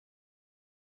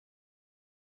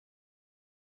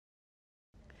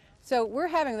So we're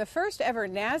having the first ever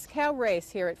NasCOW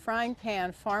race here at Frying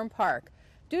Pan Farm Park.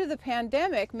 Due to the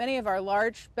pandemic, many of our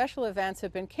large special events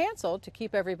have been canceled to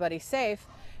keep everybody safe,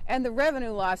 and the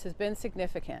revenue loss has been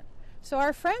significant. So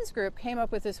our friends group came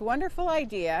up with this wonderful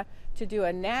idea to do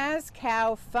a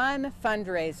NasCOW fun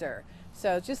fundraiser.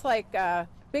 So just like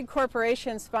big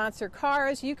corporations sponsor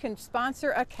cars, you can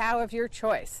sponsor a cow of your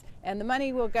choice. And the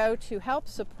money will go to help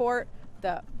support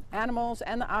the animals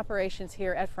and the operations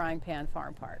here at Frying Pan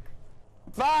Farm Park.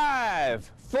 5,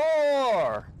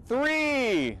 4,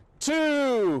 3,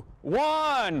 2,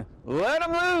 1, let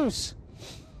them loose.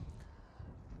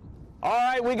 All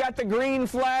right, we got the green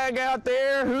flag out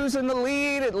there. Who's in the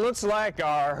lead? It looks like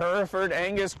our Hereford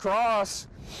Angus Cross.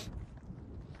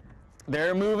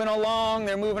 They're moving along,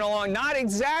 Not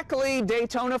exactly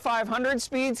Daytona 500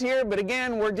 speeds here, but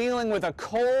again, we're dealing with a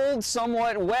cold,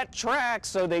 somewhat wet track,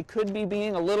 so they could be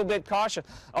being a little bit cautious.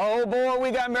 Oh boy,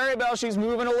 we got Maribel. She's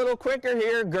moving a little quicker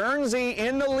here. Guernsey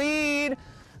in the lead.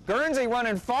 Guernsey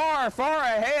running far, far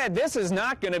ahead. This is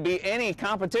not going to be any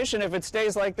competition if it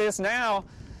stays like this now.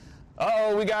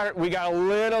 Uh-oh, we got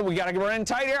to run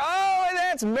tight here. Oh, and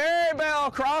that's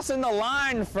Maribel crossing the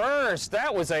line first.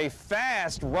 That was a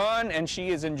fast run, and she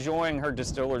is enjoying her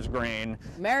distiller's grain.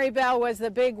 Maribel was the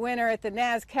big winner at the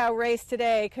NasCOW race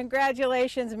today.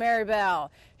 Congratulations, Maribel.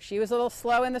 She was a little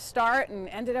slow in the start and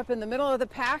ended up in the middle of the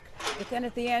pack, but then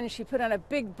at the end she put on a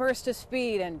big burst of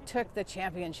speed and took the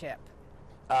championship.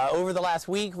 Over the last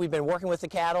week, we've been working with the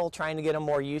cattle, trying to get them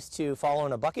more used to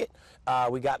following a bucket.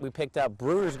 We picked up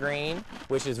brewer's grain,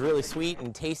 which is really sweet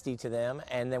and tasty to them,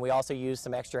 and then we also used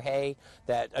some extra hay.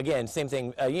 That, again, same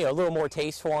thing, a little more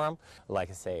taste for them. Like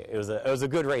I say, it was a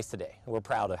good race today. We're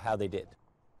proud of how they did.